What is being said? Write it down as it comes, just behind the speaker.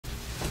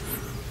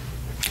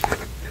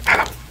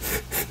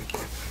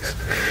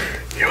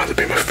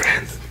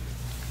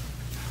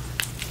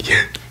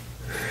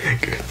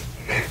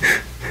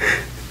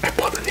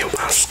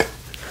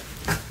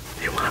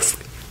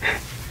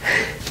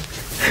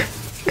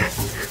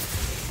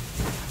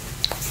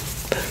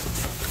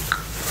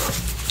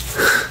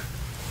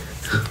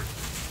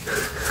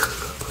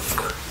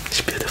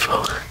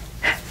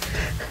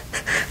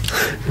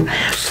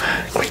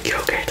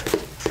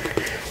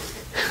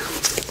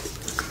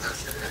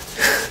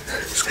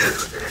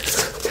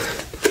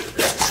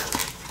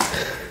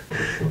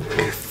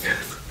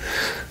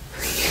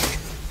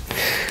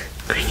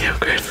Green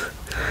yogurt.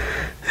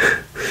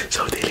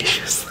 So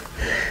delicious.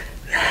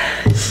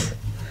 Nice.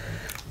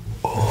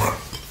 Or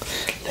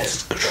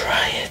let's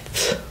try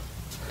it.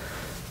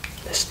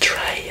 Let's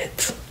try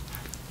it.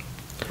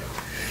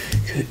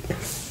 Good.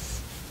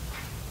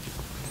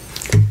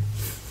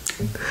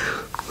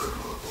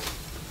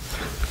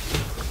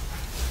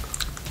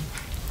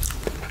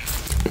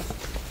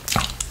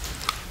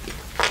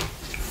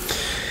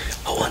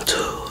 I want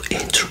to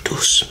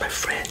introduce my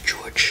friend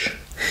George.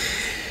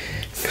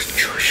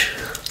 George,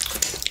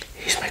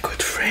 he's my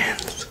good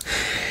friend.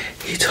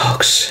 He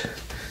talks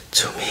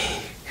to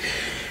me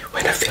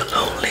when I feel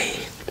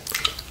lonely.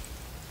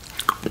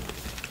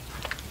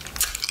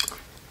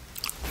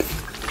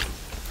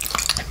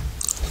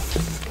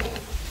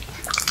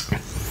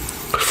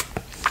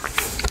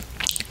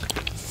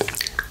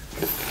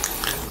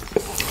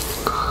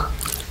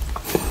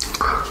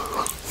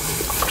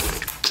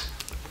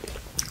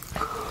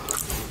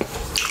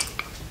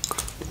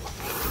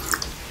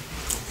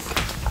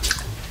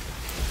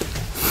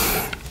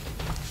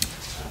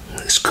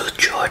 It's good,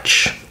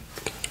 George.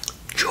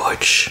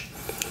 George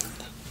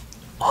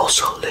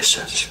also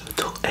listens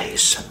to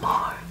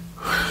ASMR.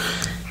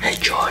 Hey,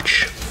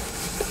 George.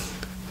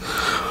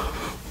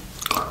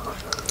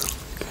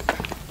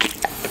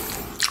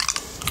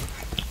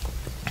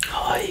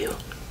 How are you?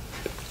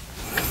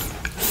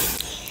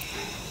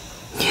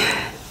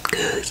 Yeah,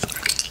 good.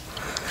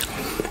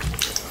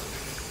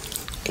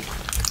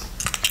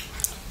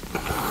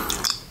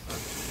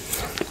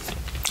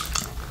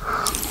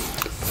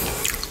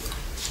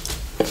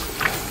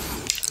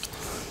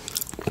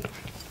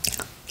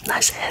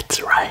 Nice head,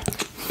 right?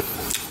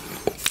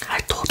 I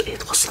thought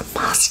it was a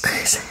mask,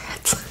 his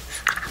head.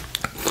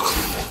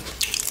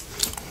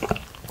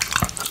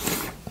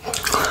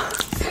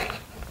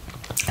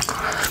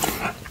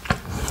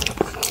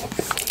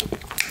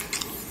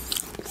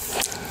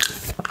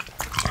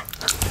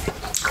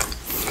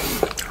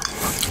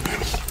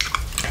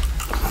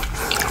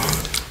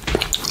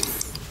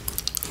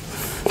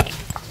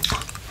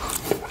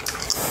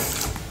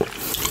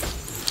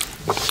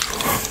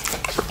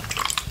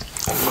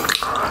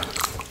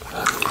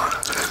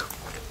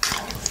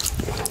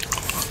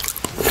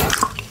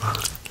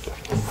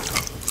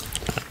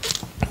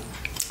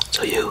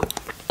 So you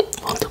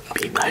want to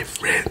be my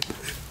friend?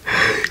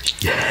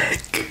 Yeah,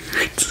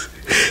 good.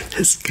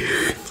 That's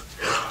good.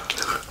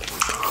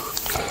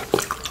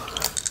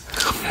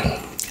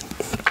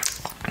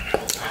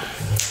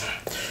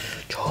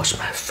 George,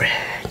 my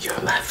friend,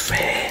 you're my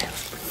friend.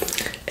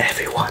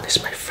 Everyone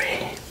is my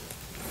friend.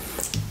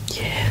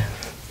 Yeah.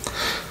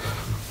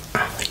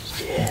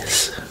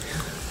 Yes.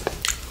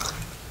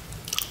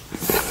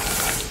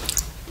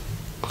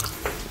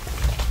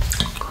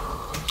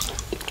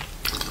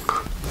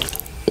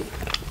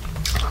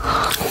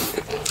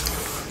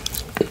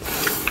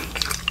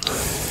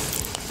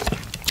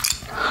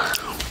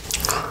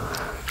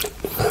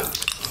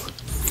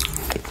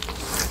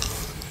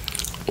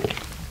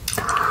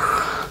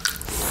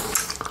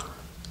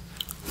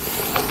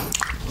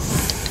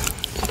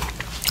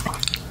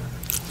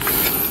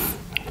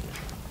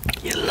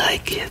 You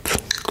like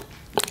it?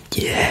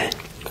 Yeah.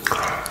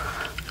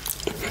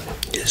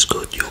 It's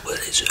good yogurt.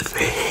 It's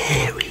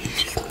very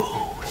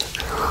smooth.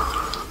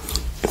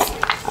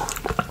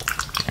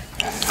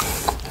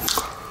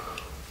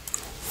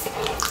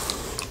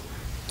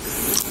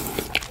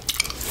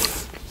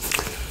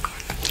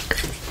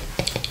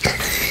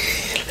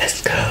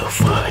 Let's go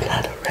for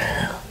another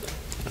round.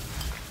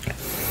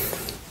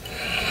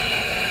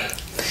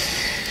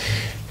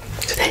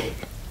 Today,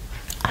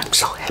 I'm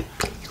so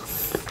happy.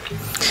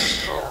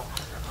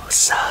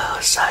 So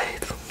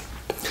excited.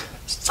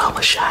 So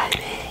much shining.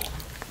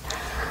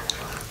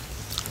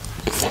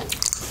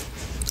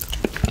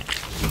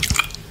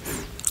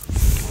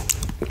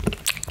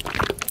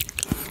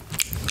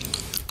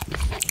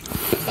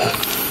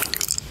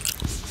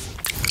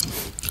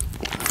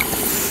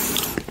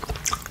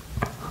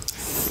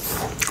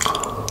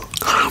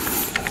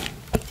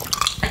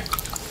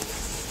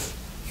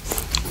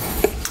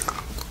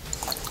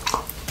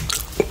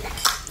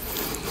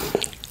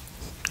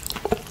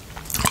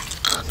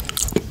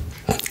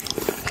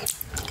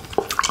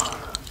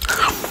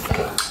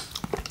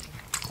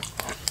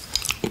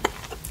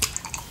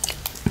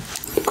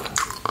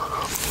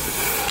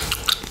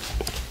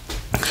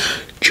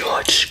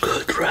 George,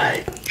 good,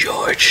 right?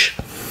 George.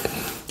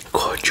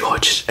 Call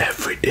George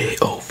every day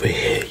over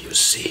here. You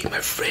see, my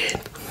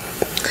friend.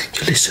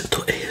 You listen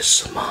to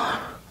ASMR.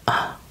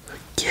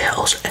 Yeah,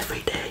 also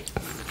every day.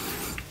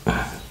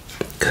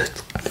 Good.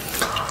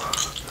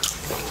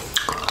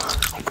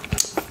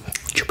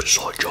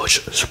 So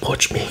George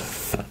supports me.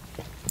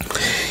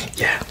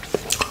 Yeah.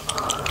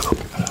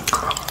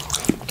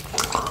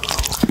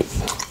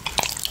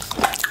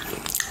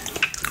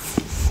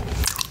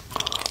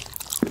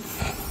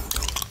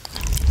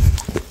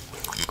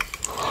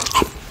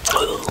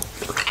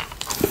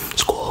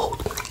 It's cold.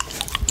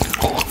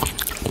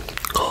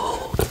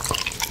 Cold.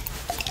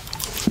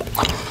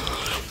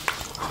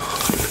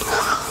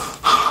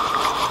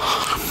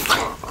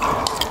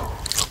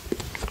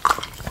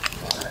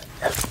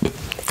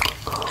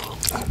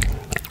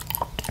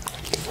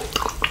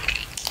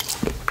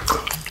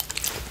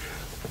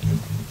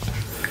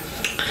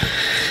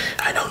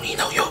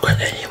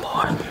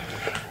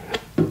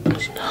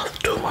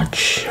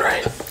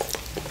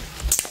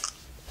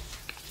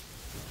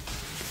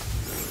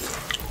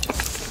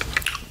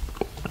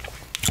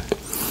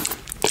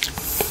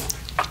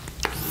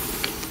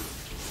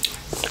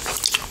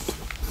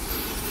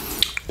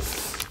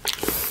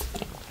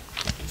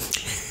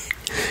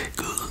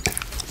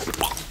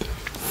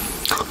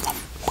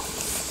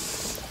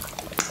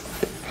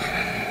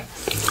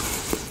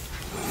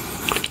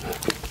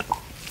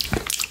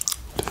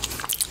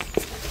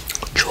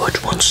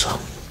 want some?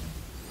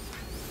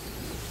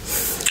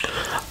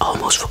 I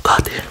almost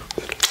forgot it.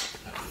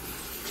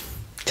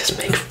 Just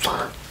make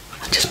fun.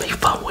 I just make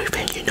fun with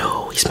him, you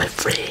know, he's my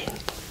friend.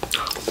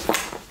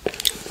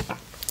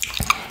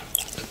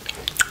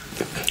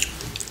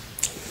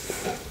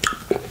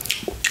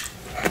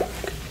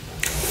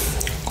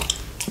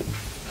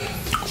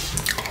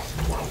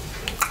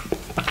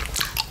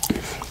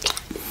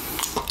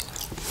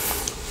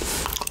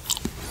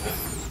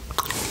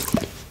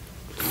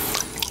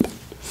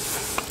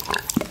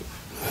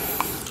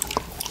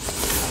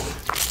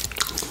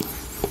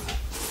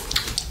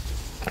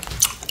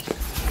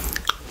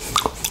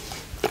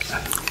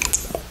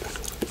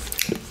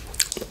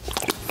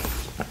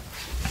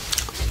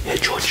 Hey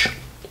George,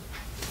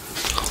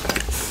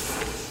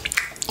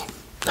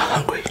 not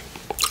hungry.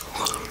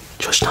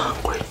 Just not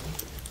hungry.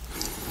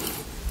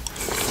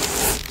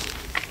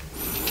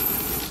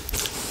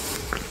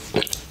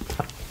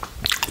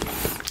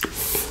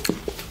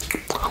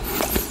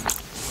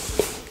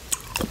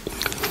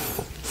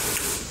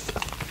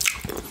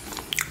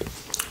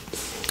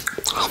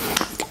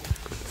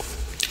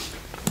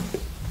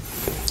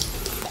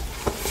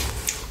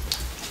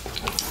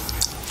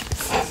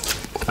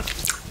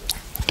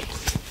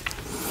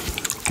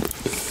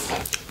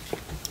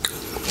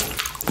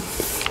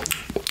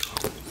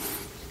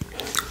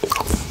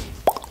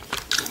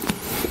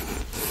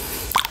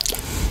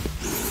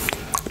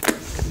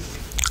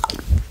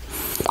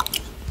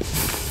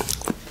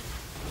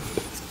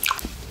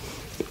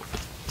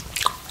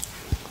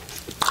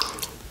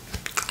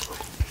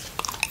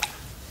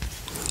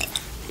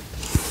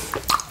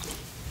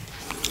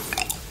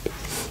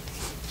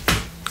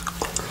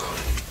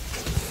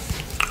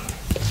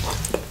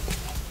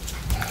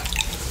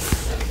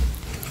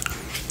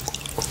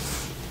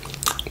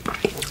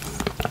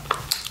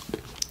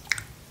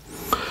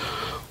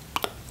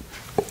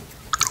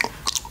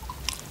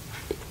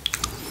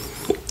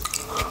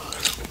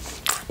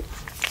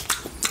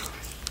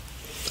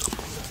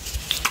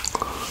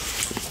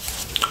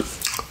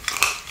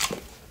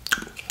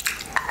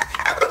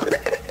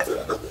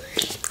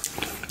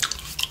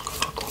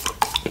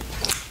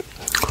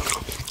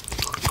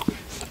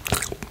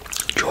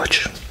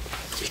 George,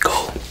 we go.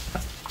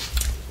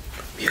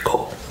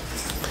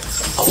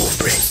 I will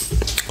bring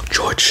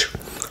George.